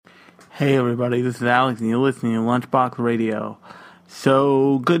Hey everybody, this is Alex and you're listening to Lunchbox Radio.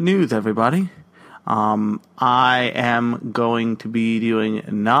 So, good news everybody. I am going to be doing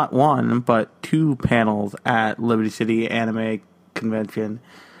not one, but two panels at Liberty City Anime Convention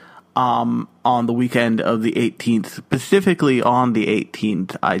on the weekend of the 18th, specifically on the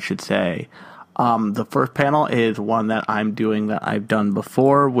 18th, I should say. The first panel is one that I'm doing that I've done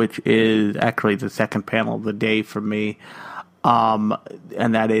before, which is actually the second panel of the day for me. And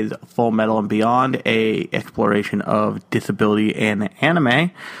that is Full Metal and Beyond, a exploration of disability in anime.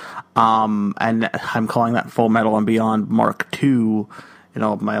 And I'm calling that Full Metal and Beyond Mark II in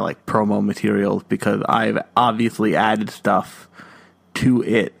all of my promo materials because I've obviously added stuff to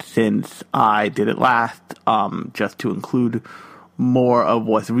it since I did it last, just to include more of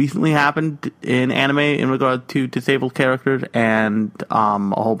what's recently happened in anime in regard to disabled characters and a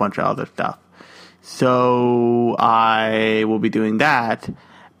whole bunch of other stuff. So I will be doing that,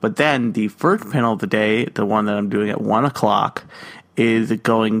 but then the first panel of the day, the one that I'm doing at 1 o'clock, is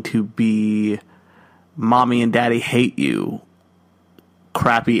going to be Mommy and Daddy Hate You,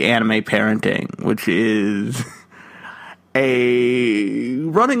 Crappy Anime Parenting, which is a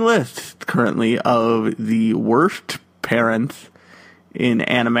running list currently of the worst parents in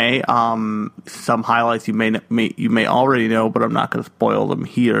anime. Some highlights you may already know, but I'm not going to spoil them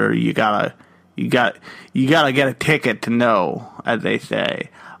here. You gotta get a ticket to know, as they say.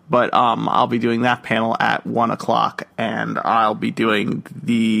 But I'll be doing that panel at 1 o'clock, and I'll be doing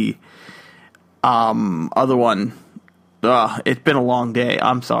the other one. It's been a long day.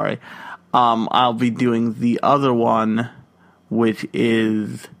 I'm sorry. I'll be doing the other one, which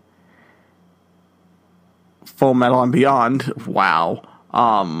is Full Metal and Beyond. Wow.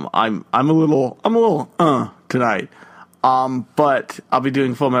 I'm a little tonight. But I'll be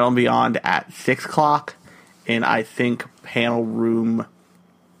doing Full Metal and Beyond at 6 o'clock in, I think, panel room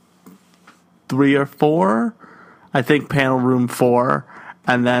 3 or 4. I think panel room 4.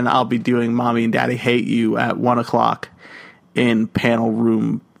 And then I'll be doing Mommy and Daddy Hate You at 1 o'clock in panel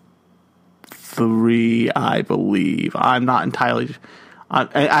room 3, I believe. I'm not entirely...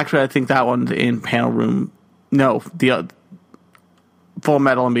 Actually, I think that one's in panel room... No, the Full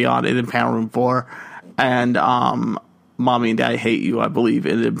Metal and Beyond is in panel room 4. And, Mommy and Daddy Hate You, I believe,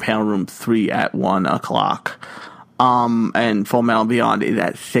 is in panel room 3 at 1 o'clock. And Full Metal and Beyond is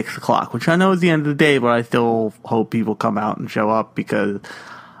at 6 o'clock, which I know is the end of the day, but I still hope people come out and show up because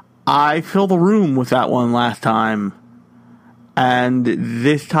I filled the room with that one last time. And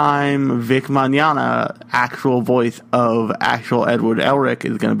this time, Vic Mañana, actual voice of actual Edward Elric,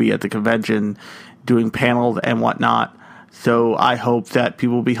 is going to be at the convention doing panels and whatnot. So I hope that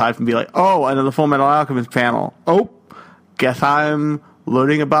people will be hyped and be like, oh, another Full Metal Alchemist panel. Oh, guess I'm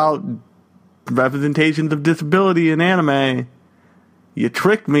learning about representations of disability in anime. You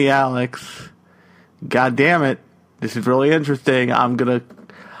tricked me, Alex. God damn it. This is really interesting. I'm gonna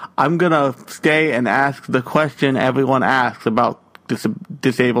stay and ask the question everyone asks about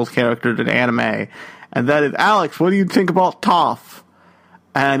disabled characters in anime. And that is, Alex, what do you think about Toph?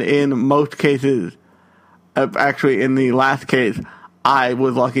 And in most cases, actually in the last case, I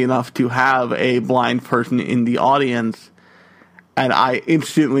was lucky enough to have a blind person in the audience, and I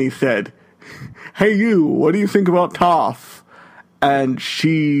instantly said, hey you, what do you think about Toph? And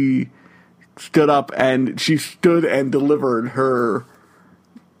she stood up and delivered her,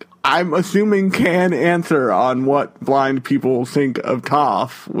 I'm assuming, canned answer on what blind people think of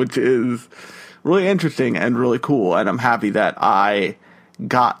Toph, which is really interesting and really cool, and I'm happy that I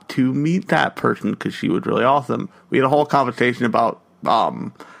got to meet that person because she was really awesome. We had a whole conversation about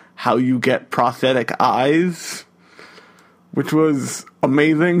how you get prosthetic eyes, which was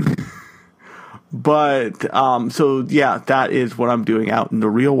amazing. But so yeah, that is what I'm doing out in the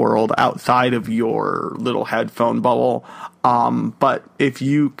real world outside of your little headphone bubble. But if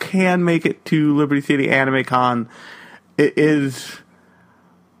you can make it to Liberty City Anime Con, it is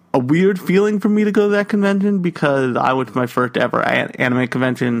a weird feeling for me to go to that convention because I went to my first ever anime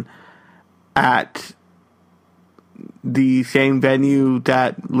convention at the same venue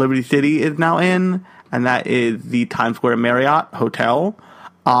that Liberty City is now in, and that is the Times Square Marriott Hotel.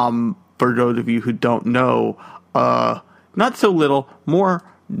 For those of you who don't know, not so little, more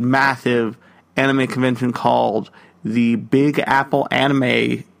massive anime convention called the Big Apple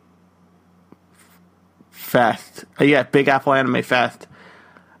Anime Fest. Big Apple Anime Fest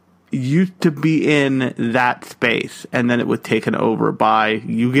used to be in that space, and then it was taken over by,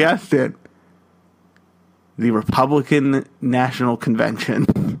 you guessed it, the Republican National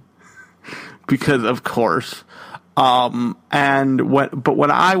Convention. Because, of course. But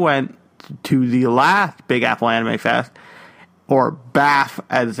when I went to the last Big Apple Anime Fest, or BAF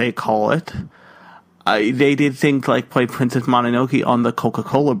as they call it. They did things like play Princess Mononoke on the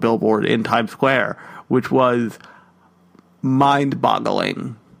Coca-Cola billboard in Times Square, which was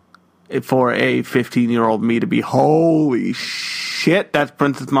mind-boggling for a 15-year-old me to be, holy shit, that's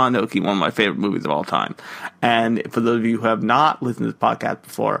Princess Mononoke, one of my favorite movies of all time. And for those of you who have not listened to this podcast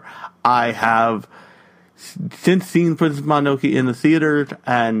before, I have since seen Princess Mononoke in the theaters,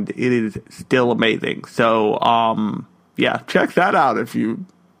 and it is still amazing. So, yeah, check that out if you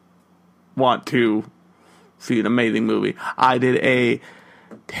want to see an amazing movie. I did a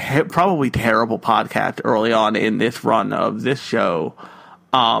probably terrible podcast early on in this run of this show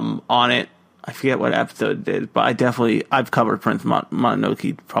on it. I forget what episode it is, but I've covered Prince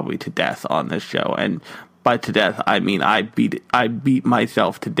Mononoke probably to death on this show, and by to death I mean I beat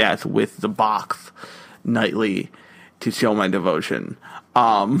myself to death with the box nightly to show my devotion.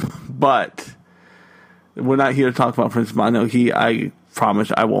 But we're not here to talk about Prince Mononoke. I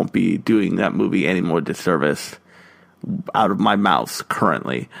promise I won't be doing that movie any more disservice out of my mouth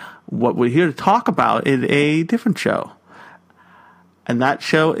currently. What we're here to talk about is a different show. And that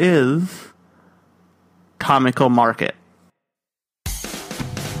show is Tamako Market.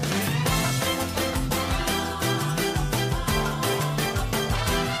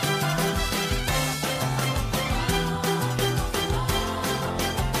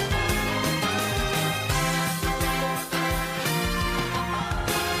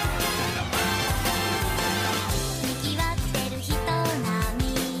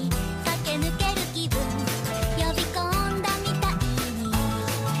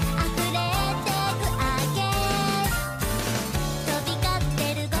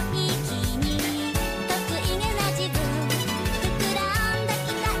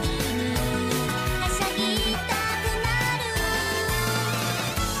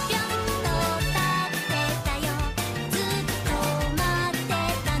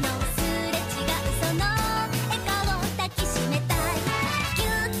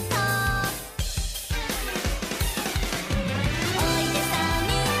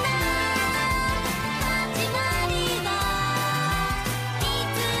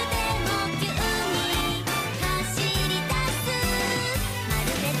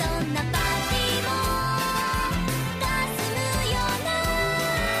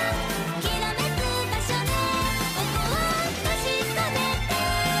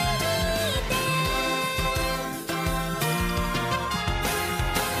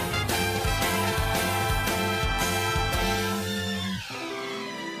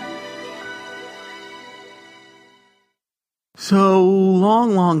 So,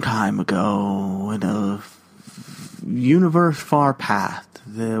 long time ago, in a universe far past,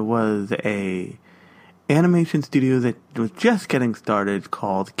 there was a animation studio that was just getting started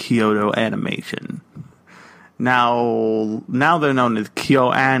called Kyoto Animation. Now they're known as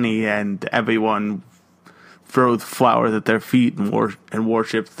KyoAni, and everyone throws flowers at their feet and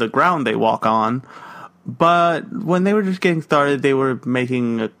worships the ground they walk on. But when they were just getting started, they were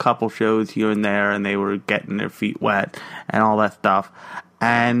making a couple shows here and there, and they were getting their feet wet and all that stuff.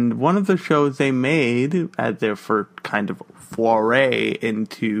 And one of the shows they made as their first kind of foray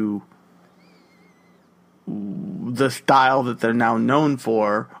into the style that they're now known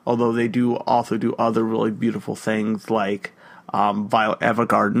for, although they do also do other really beautiful things like Violet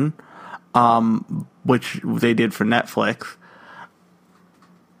Evergarden, which they did for Netflix.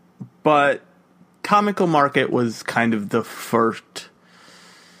 But Tamako Market was kind of the first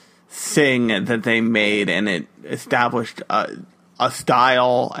thing that they made, and it established a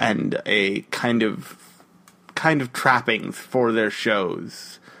style and a kind of trappings for their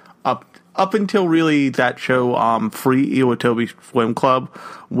shows up until really that show Free Iwatobi Swim Club,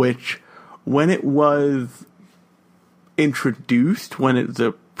 which when it was introduced, when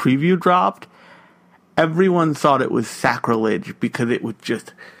the preview dropped, everyone thought it was sacrilege because it was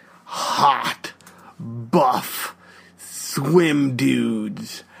just hot, buff swim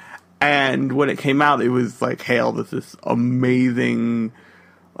dudes. And when it came out, it was like, hail, this is amazing,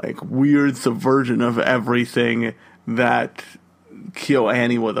 like, weird subversion of everything that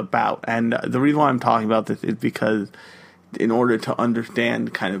KyoAni was about. And the reason why I'm talking about this is because in order to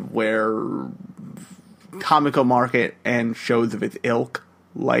understand kind of where Tamako Market and shows of its ilk,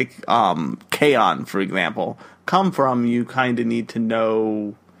 like K-On!, for example, come from, you kind of need to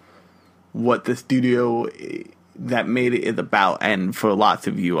know what the studio that made it is about. And for lots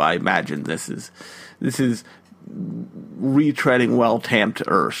of you, I imagine this is retreading well-tamped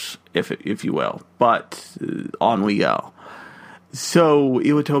earth, if you will. But on we go. So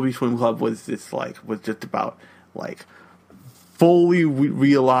Iwatobi Swim Club was just about like fully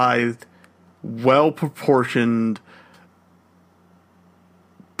realized, well-proportioned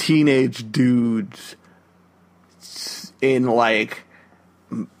teenage dudes in like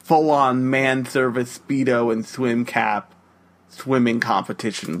full-on man service Speedo and swim cap swimming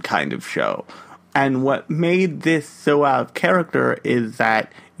competition kind of show. And what made this so out of character is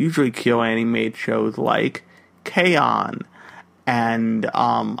that usually KyoAni made shows like K-On! And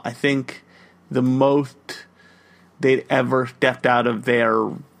I think the most they'd ever stepped out of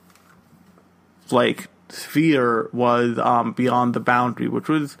their like sphere was Beyond the Boundary, which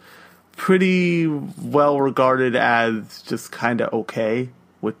was pretty well regarded as just kind of okay.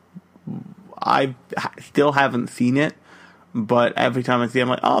 I still haven't seen it, but every time I see it, I'm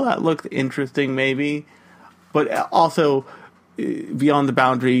like, oh, that looks interesting, maybe. But also, Beyond the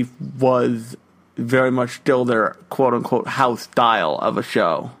Boundary was very much still their quote-unquote house style of a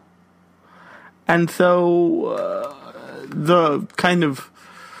show. And so, the kind of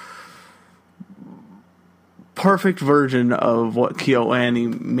perfect version of what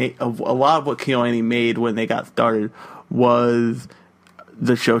KyoAni made, of a lot of what KyoAni made when they got started, was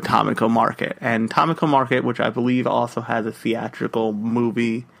the show Tamako Market. And Tamako Market, which I believe also has a theatrical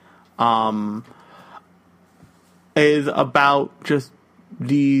movie, is about just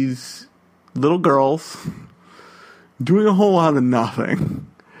these little girls doing a whole lot of nothing.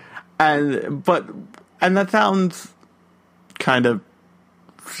 And that sounds kind of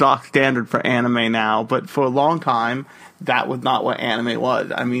stock standard for anime now, but for a long time, that was not what anime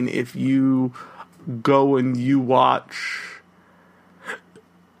was. I mean, if you go and you watch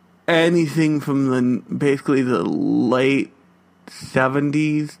anything from basically the late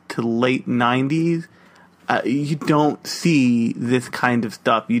 70s to late 90s, you don't see this kind of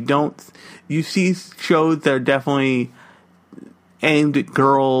stuff. You see shows that are definitely aimed at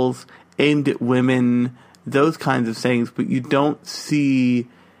girls, aimed at women, those kinds of things, but you don't see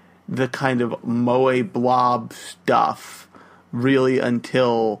the kind of moe blob stuff really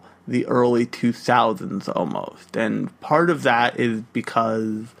until the early 2000s almost. And part of that is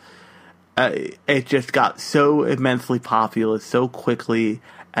because it just got so immensely popular so quickly,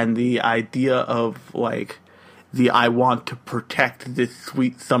 and the idea of like I want to protect this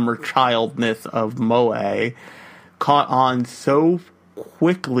sweet summer childness of moe caught on so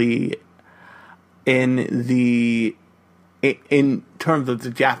quickly in terms of the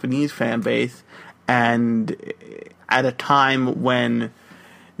Japanese fan base, and at a time when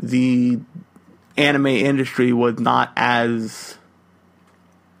the anime industry was not as,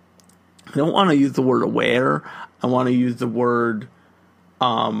 I don't want to use the word aware, I want to use the word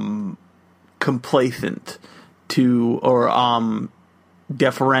complacent to, or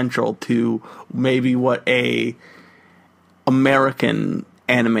deferential to maybe what a American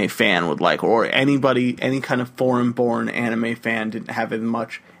anime fan would like, or any kind of foreign-born anime fan didn't have as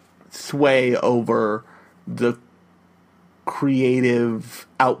much sway over the creative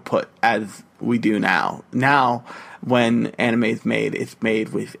output as we do now. Now, when anime is made, it's made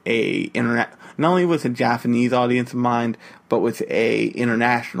with not only with a Japanese audience in mind, but with a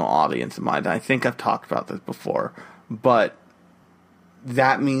international audience in mind. I think I've talked about this before, but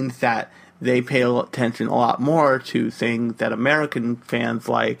that means that they pay attention a lot more to things that American fans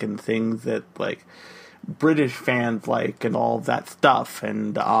like, and things that like British fans like, and all of that stuff.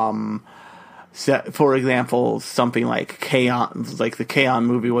 And for example, something like K-On!, like the K-On!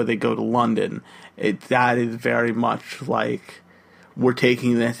 Movie where they go to London, that is very much like, we're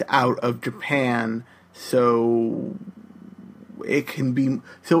taking this out of Japan, so it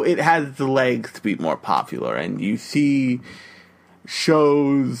has the legs to be more popular. And you see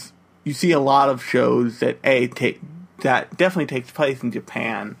a lot of shows that definitely takes place in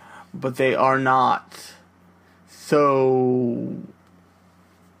Japan, but they are not so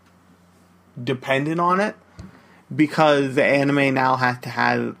dependent on it, because the anime now has to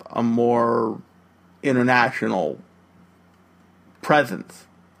have a more international presence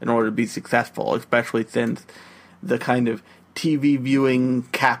in order to be successful, especially since the kind of TV viewing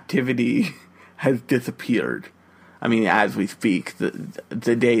captivity has disappeared. I mean, as we speak,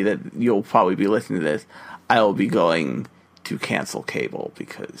 the day that you'll probably be listening to this, I will be going to cancel cable,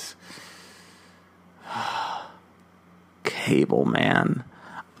 because cable, man.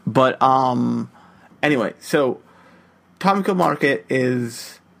 But anyway, so Tamako Market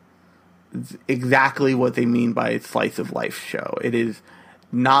is exactly what they mean by a slice of life show. It is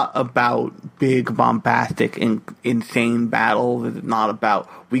not about big, bombastic, insane battles. It's not about,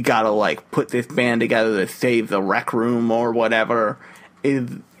 we gotta like put this band together to save the rec room or whatever. It is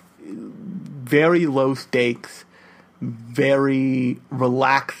very low stakes, very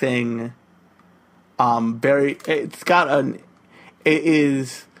relaxing.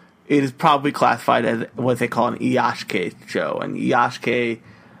 It is probably classified as what they call an Iyashike show. And Iyashike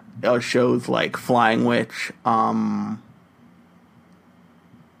shows like Flying Witch. Flying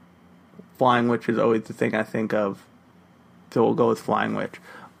Witch is always the thing I think of, so we'll go with Flying Witch.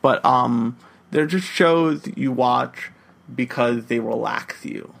 But they're just shows that you watch because they relax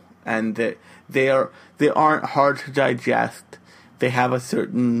you, and that they aren't hard to digest. They have a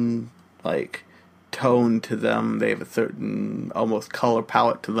certain like tone to them. They have a certain almost color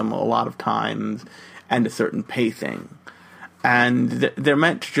palette to them a lot of times, and a certain pacing. And they're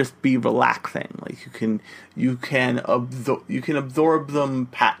meant to just be relaxing. Like you can absorb them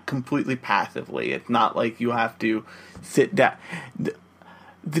completely passively. It's not like you have to sit down.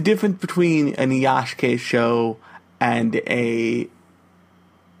 The difference between an Iyashike show and a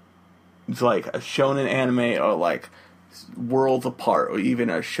shonen anime are like worlds apart, or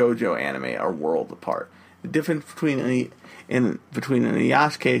even a shoujo anime are worlds apart. The difference between an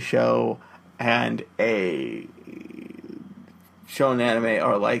Iyashike show and a shonen anime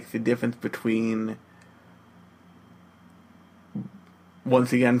are like the difference between,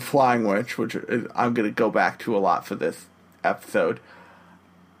 once again, Flying Witch, which I'm going to go back to a lot for this episode,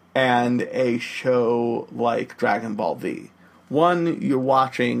 and a show like Dragon Ball Z. One, you're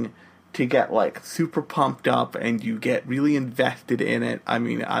watching to get like super pumped up and you get really invested in it. I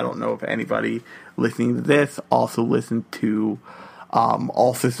mean, I don't know if anybody listening to this also listened to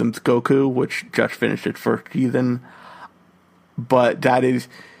All Systems Goku, which just finished its first season. But that is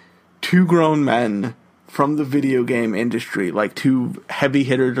two grown men from the video game industry, like two heavy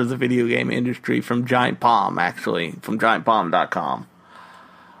hitters of the video game industry from Giant Bomb, actually, from GiantBomb.com.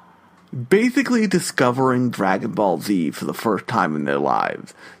 Basically discovering Dragon Ball Z for the first time in their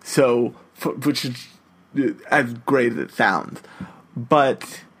lives. So, which is as great as it sounds.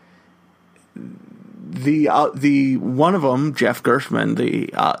 But the one of them, Jeff Gershman,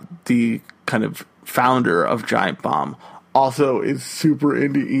 the kind of founder of Giant Bomb, also is super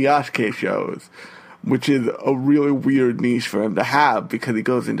into Iyashike shows, which is a really weird niche for him to have, because he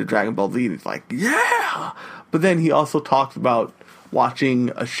goes into Dragon Ball Z and he's like, yeah! But then he also talks about watching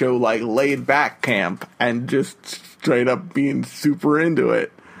a show like Laid Back Camp and just straight up being super into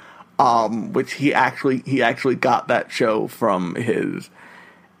it, which he actually got that show from his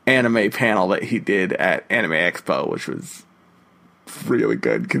anime panel that he did at Anime Expo, which was really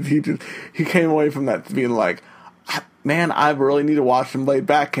good, because he came away from that being like, man, I really need to watch some Laid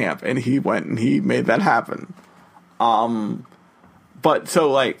Back Camp, and he went and he made that happen. But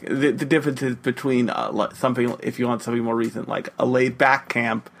so like the difference is between something, if you want something more recent, like a Laid Back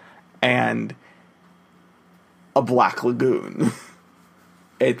Camp and a Black Lagoon.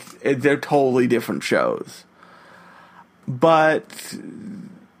 They're totally different shows. But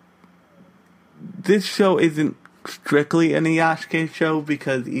this show isn't strictly an Iyashike show,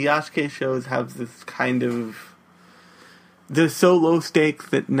 because Iyashike shows have this kind of, they're so low stakes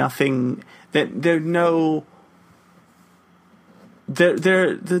that there's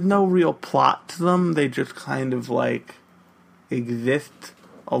no real plot to them. They just kind of like exist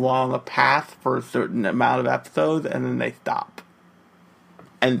along a path for a certain amount of episodes, and then they stop.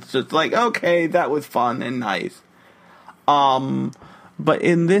 And it's just like, okay, that was fun and nice. But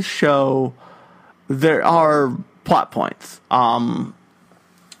in this show, there are plot points. And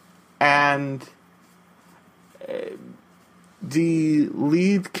the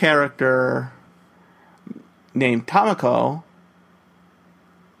lead character, named Tamako,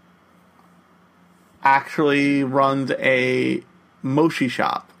 actually runs a mochi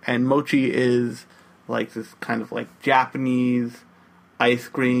shop. And mochi is like this kind of like Japanese ice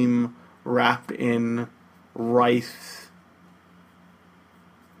cream wrapped in rice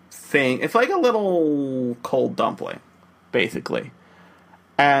thing. It's like a little cold dumpling, basically.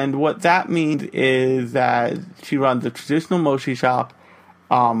 And what that means is that she runs a traditional mochi shop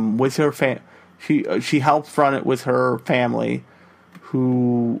with her she helps run it with her family,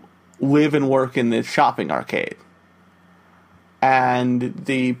 who live and work in this shopping arcade. And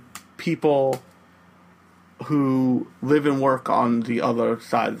the people who live and work on the other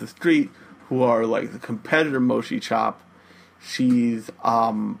side of the street, who are like the competitor mochi shop, she's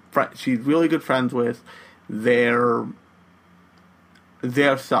really good friends with their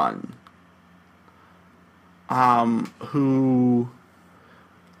son, who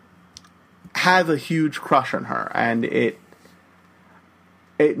has a huge crush on her, and it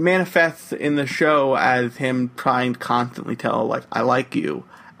manifests in the show as him trying to constantly tell her, like, I like you,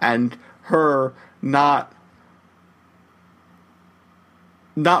 and her not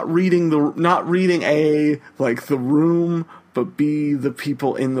reading A, like, the room, but B, the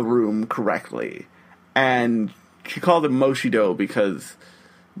people in the room correctly. And she called it Moshido because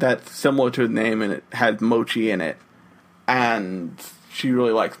that's similar to the name, and it had mochi in it. And she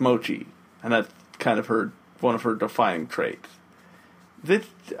really likes mochi, and that's kind of one of her defining traits.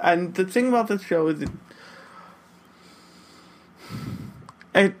 And the thing about this show is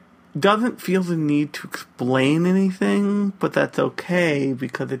it doesn't feel the need to explain anything, but that's okay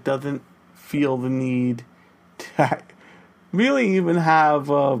because it doesn't feel the need to really even have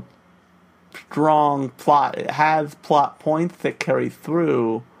a strong plot. It has plot points that carry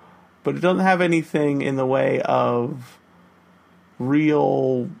through, but it doesn't have anything in the way of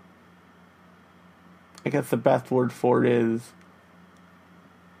real, I guess the best word for it is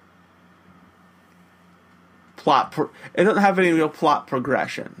it doesn't have any real plot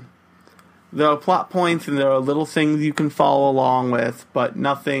progression. There are plot points and there are little things you can follow along with, but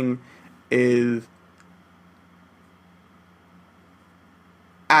nothing is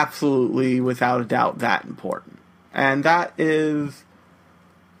absolutely, without a doubt, that important. And that is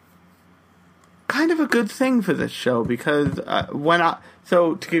kind of a good thing for this show, because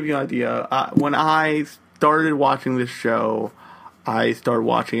so to give you an idea, when I started watching this show, I started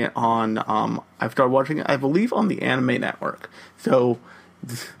watching it on, I believe, on the Anime Network. So,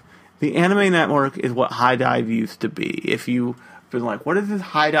 the Anime Network is what High Dive used to be. If you've been like, what is this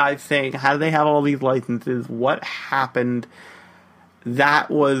High Dive thing? How do they have all these licenses? What happened? That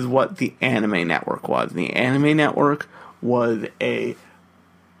was what the Anime Network was. The Anime Network was a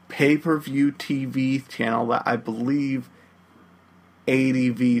pay-per-view TV channel that I believe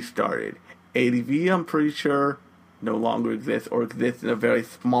ADV started. ADV, I'm pretty sure, no longer exists, or exists in a very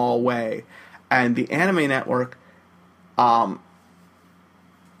small way. And the Anime Network,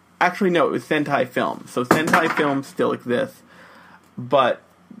 actually no, it was Sentai Films. So Sentai Films still exists, but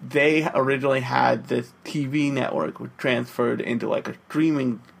they originally had this TV network which transferred into like a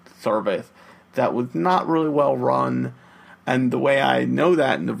streaming service that was not really well run. And the way I know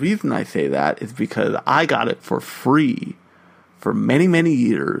that, and the reason I say that, is because I got it for free for many, many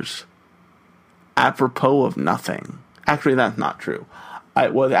years, apropos of nothing. Actually, that's not true.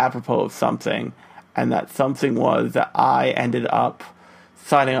 It was apropos of something, and that something was that I ended up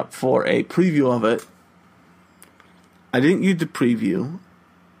signing up for a preview of it. I didn't use the preview.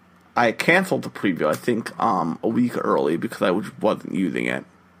 I canceled the preview, I think, a week early because I wasn't using it.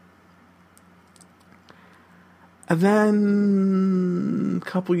 And then, a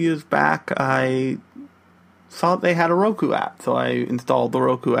couple years back, I saw they had a Roku app, so I installed the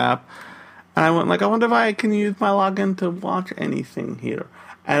Roku app, and I went like, I wonder if I can use my login to watch anything here.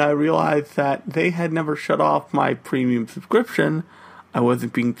 And I realized that they had never shut off my premium subscription. I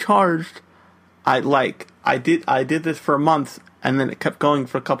wasn't being charged. I did this for a month, and then it kept going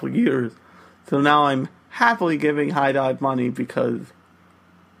for a couple of years. So now I'm happily giving High Dive money because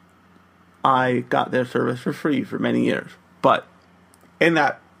I got their service for free for many years. But in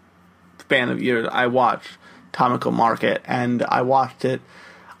that span of years, I watched Tamako Market, and I watched it.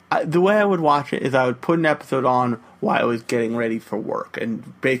 The way I would watch it is I would put an episode on while I was getting ready for work,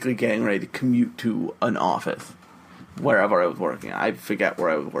 and basically getting ready to commute to an office, wherever I was working. I forget where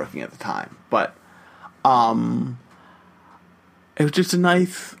I was working at the time. But it was just a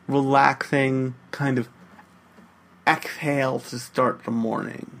nice, relaxing kind of exhale to start the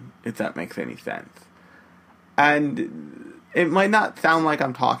morning, if that makes any sense. And it might not sound like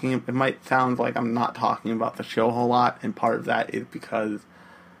it might sound like I'm not talking about the show a whole lot, and part of that is because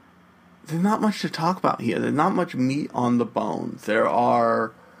there's not much to talk about here. There's not much meat on the bones.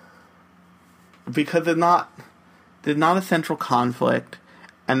 Because there's not a central conflict,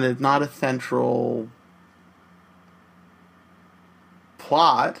 and there's not a central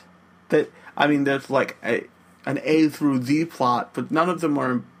plot. There's like an A through Z plot, but none of them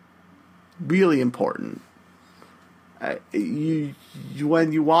are really important.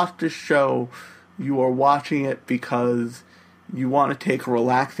 When you watch this show, you are watching it because you want to take a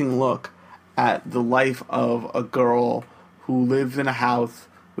relaxing look at the life of a girl who lives in a house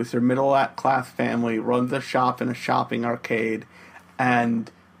with her middle-class family, runs a shop in a shopping arcade, and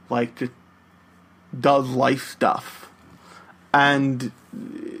just does life stuff. And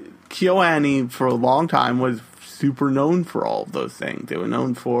KyoAni, for a long time, was super known for all of those things. They were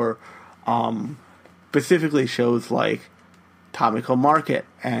known for specifically shows like Tamako Market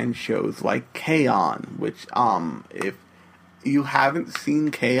and shows like K-On!, which if you haven't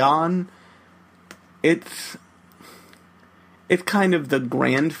seen K-On!, it's kind of the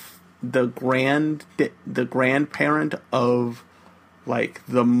grandparent of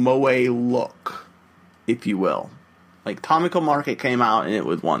the moe look, if you will. Tamako Market came out and it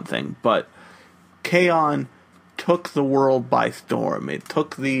was one thing, but K-On! Took the world by storm. It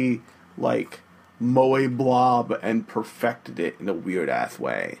took the moe blob and perfected it in a weird ass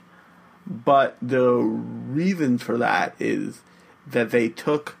way. But the reason for that is that they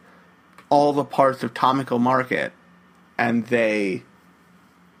took all the parts of Tamako Market and they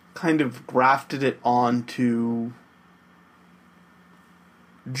kind of grafted it onto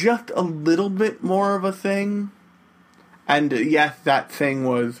just a little bit more of a thing. And yes, that thing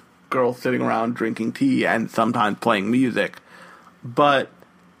was girls sitting around drinking tea and sometimes playing music. But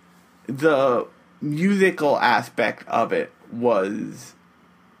the musical aspect of it was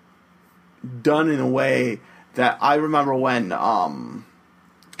done in a way that I remember when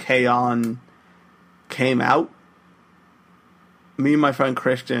K-On! Came out. Me and my friend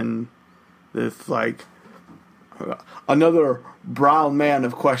Christian, this like another brown man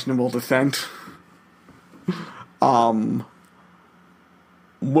of questionable descent,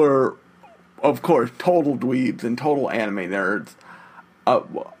 were of course total dweebs and total anime nerds.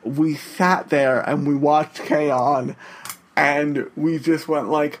 We sat there and we watched K-On! And we just went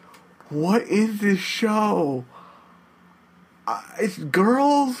like, what is this show? It's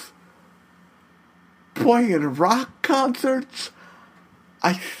girls playing rock concerts,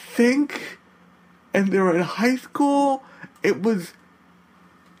 I think, and they were in high school. It was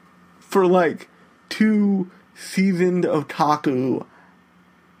for like 2 seasoned otaku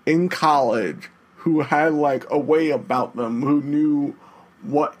in college who had like a way about them, who knew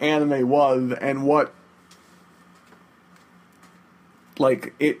what anime was and what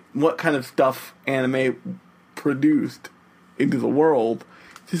kind of stuff anime produced into the world.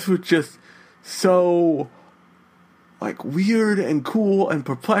 This was just so like weird and cool and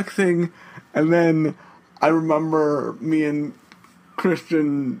perplexing. And then I remember me and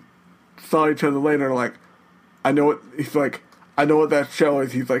Christian saw each other later and like, I know what that show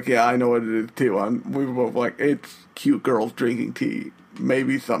is. He's like, yeah, I know what it is too. We were both like, it's cute girls drinking tea,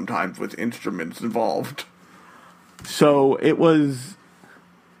 maybe sometimes with instruments involved. So it was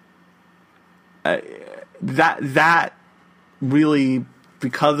that really,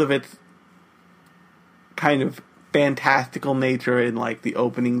 because of its kind of fantastical nature in like the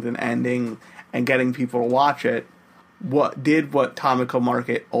openings and ending and getting people to watch it, what Tamako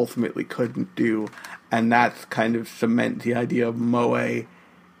Market ultimately couldn't do, and that's kind of cement the idea of moe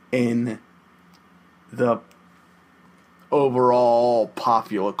in the overall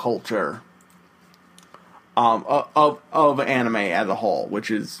popular culture of anime as a whole, which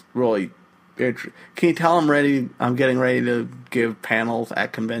is really. Can you tell I'm getting ready to give panels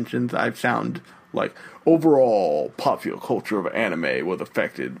at conventions? I sound like overall popular culture of anime was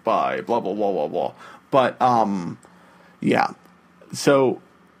affected by blah blah blah blah blah. But yeah. So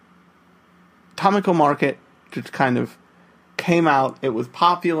Tamako Market just kind of came out. It was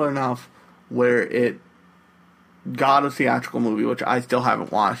popular enough where it got a theatrical movie, which I still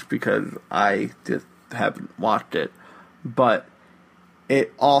haven't watched because I just haven't watched it. But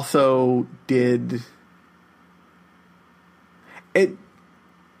it also did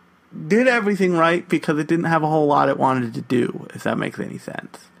everything right because it didn't have a whole lot it wanted to do, if that makes any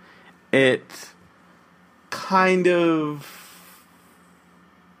sense. It kind of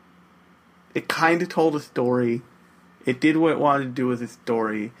told a story. It did what it wanted to do with a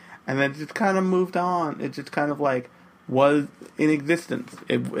story, and then just kind of moved on. It just kind of like was in existence.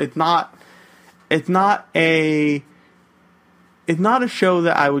 It's not a show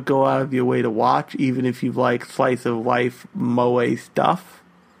that I would go out of your way to watch, even if you like slice of life moe stuff,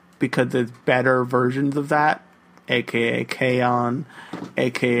 because there's better versions of that, aka K-On!,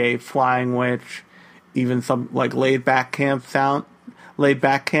 aka Flying Witch, even some like Laid Back Camp sounds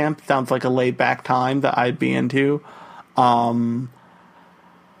like a laid back time that I'd be into.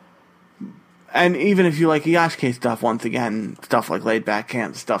 And even if you like Yashike stuff, once again, stuff like Laid Back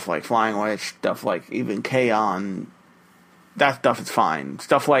Camp, stuff like Flying Witch, stuff like even K-On!, that stuff is fine.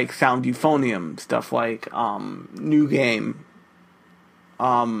 Stuff like Sound Euphonium, stuff like New Game.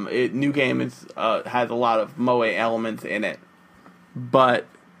 New Game is has a lot of moe elements in it, but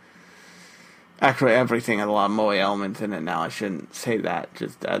actually everything has a lot of moe elements in it now. I shouldn't say that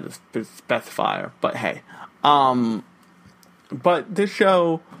just as a specifier, but hey. But this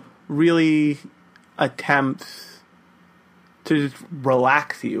show really attempts to just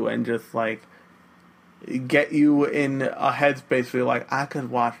relax you and just like get you in a headspace where you're like, I could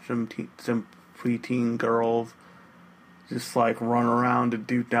watch some preteen girls just like run around and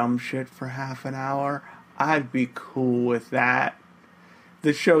do dumb shit for half an hour. I'd be cool with that.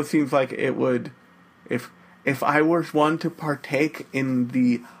 This show seems like it would, if I were one to partake in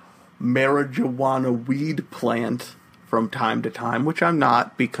the marijuana weed plant from time to time, which I'm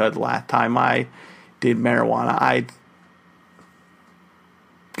not, because last time I did marijuana, I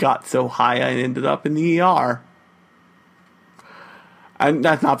got so high I ended up in the ER. And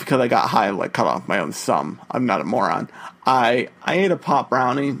that's not because I got high, like cut off my own thumb. I'm not a moron. I ate a pop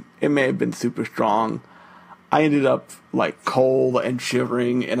brownie. It may have been super strong. I ended up like cold and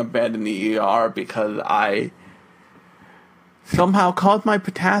shivering in a bed in the ER because I somehow caused my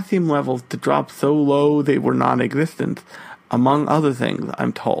potassium levels to drop so low they were non-existent, among other things,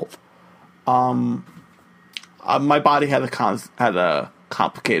 I'm told. My body had a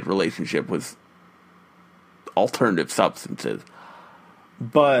complicated relationship with alternative substances,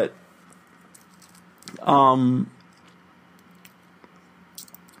 but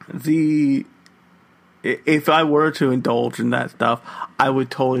if I were to indulge in that stuff, I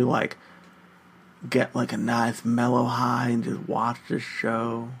would totally like get like a nice mellow high and just watch this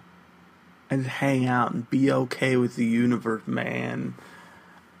show and just hang out and be okay with the universe, man.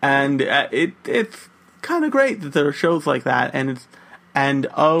 And it's kind of great that there are shows like that, and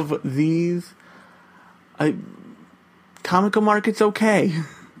of these, Tamako Market's okay.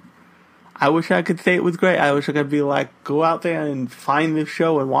 I wish I could say it was great. I wish I could be like, go out there and find this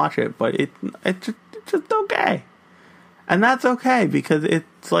show and watch it, but it's just okay. And that's okay, because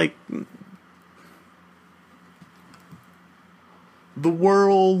it's like the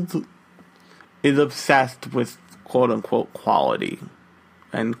world is obsessed with quote-unquote quality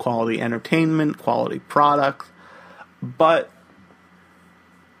and quality entertainment, quality products, but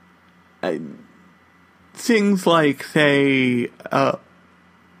things like, say, a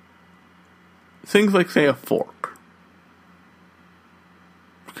fork.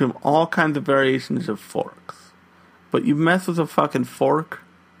 You can have all kinds of variations of forks, but you mess with a fucking fork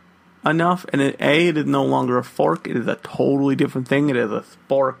enough, and it is no longer a fork. It is a totally different thing. It is a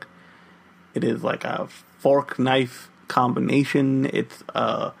spork. It is like a fork-knife combination. It's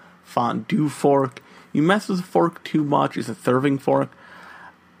a fondue fork. You mess with a fork too much, it's a serving fork,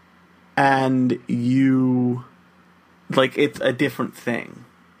 and it's a different thing.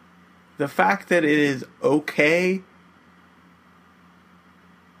 The fact that it is okay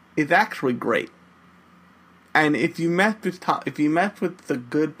is actually great. And if you mess with the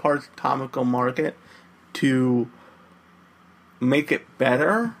good parts of Tamako Market to make it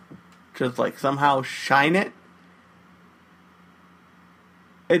better, just like somehow shine it,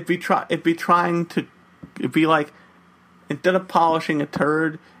 it'd be like, instead of polishing a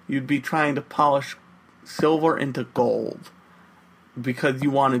turd, you'd be trying to polish silver into gold because you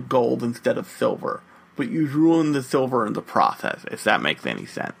wanted gold instead of silver, but you ruined the silver in the process, if that makes any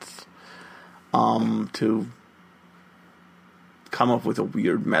sense. To come up with a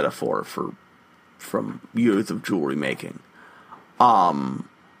weird metaphor from years of jewelry making. But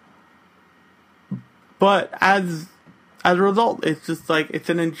as a result, it's just like, it's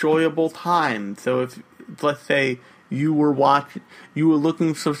an enjoyable time. So if, let's say, you were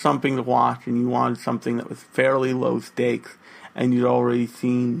looking for something to watch and you wanted something that was fairly low stakes, and you'd already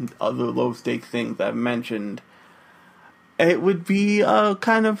seen other low stakes things I've mentioned, it would be a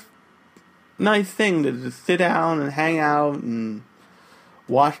kind of nice thing to just sit down and hang out and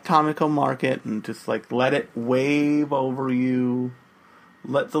watch Tamako Market and just like let it wave over you.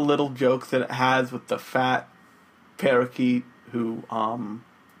 Let the little jokes that it has with the fat parakeet who,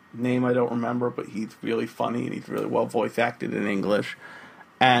 name I don't remember, but he's really funny and he's really well voice acted in English,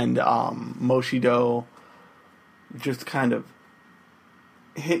 and Moshido just kind of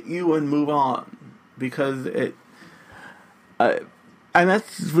hit you and move on, because and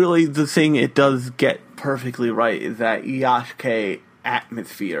that's really the thing it does get perfectly right, is that Iyashike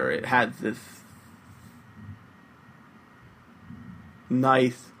atmosphere. It has this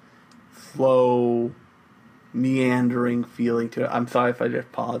nice, slow, meandering feeling to it. I'm sorry if I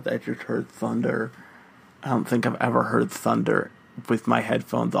just paused. I just heard thunder. I don't think I've ever heard thunder with my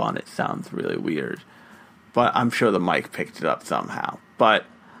headphones on. It sounds really weird, but I'm sure the mic picked it up somehow. But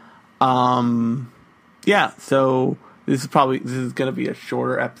yeah, so this is going to be a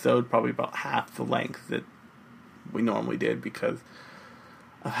shorter episode, probably about half the length that we normally did, because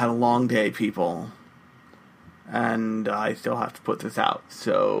I've had a long day, people, and I still have to put this out.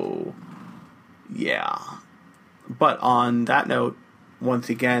 So yeah. But on that note, once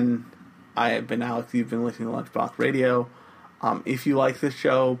again, I have been Alex. You've been listening to Lunchbox Radio. If you like this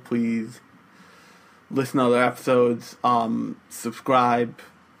show, please listen to other episodes. Subscribe.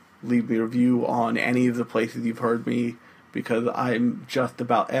 Leave me a review on any of the places you've heard me, because I'm just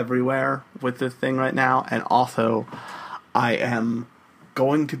about everywhere with this thing right now. And also, I am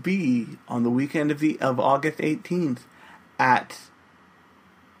going to be on the weekend of August 18th at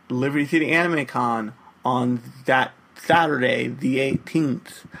Liberty City Anime Con on that Saturday, the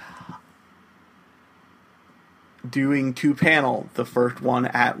 18th, doing 2 panels. The first one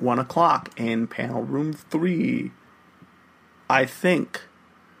at 1 o'clock in panel room 3, I think.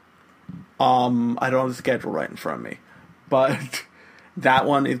 I don't have the schedule right in front of me, But that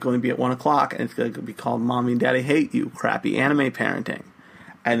one is going to be at 1 o'clock, and it's going to be called Mommy and Daddy Hate You, Crappy Anime Parenting.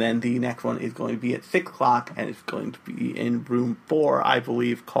 And then the next one is going to be at 6 o'clock, and it's going to be in room 4, I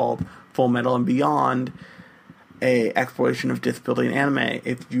believe, called Full Metal and Beyond, a exploration of disability in anime.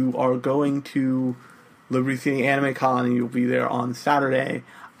 If you are going to Liberty City Anime Con and you'll be there on Saturday,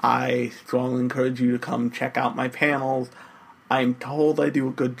 I strongly encourage you to come check out my panels. I'm told I do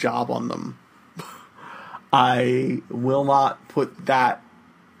a good job on them. I will not put that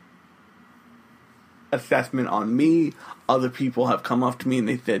assessment on me. Other people have come up to me and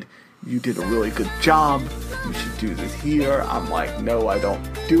they said, you did a really good job, you should do this here. I'm like, no, I don't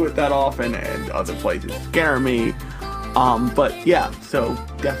do it that often, and other places scare me. But yeah, so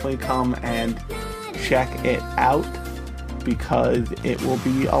definitely come and check it out, because it will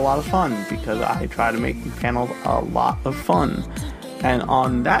be a lot of fun, because I try to make these panels a lot of fun. And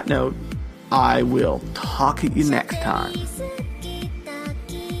on that note, I will talk to you next time.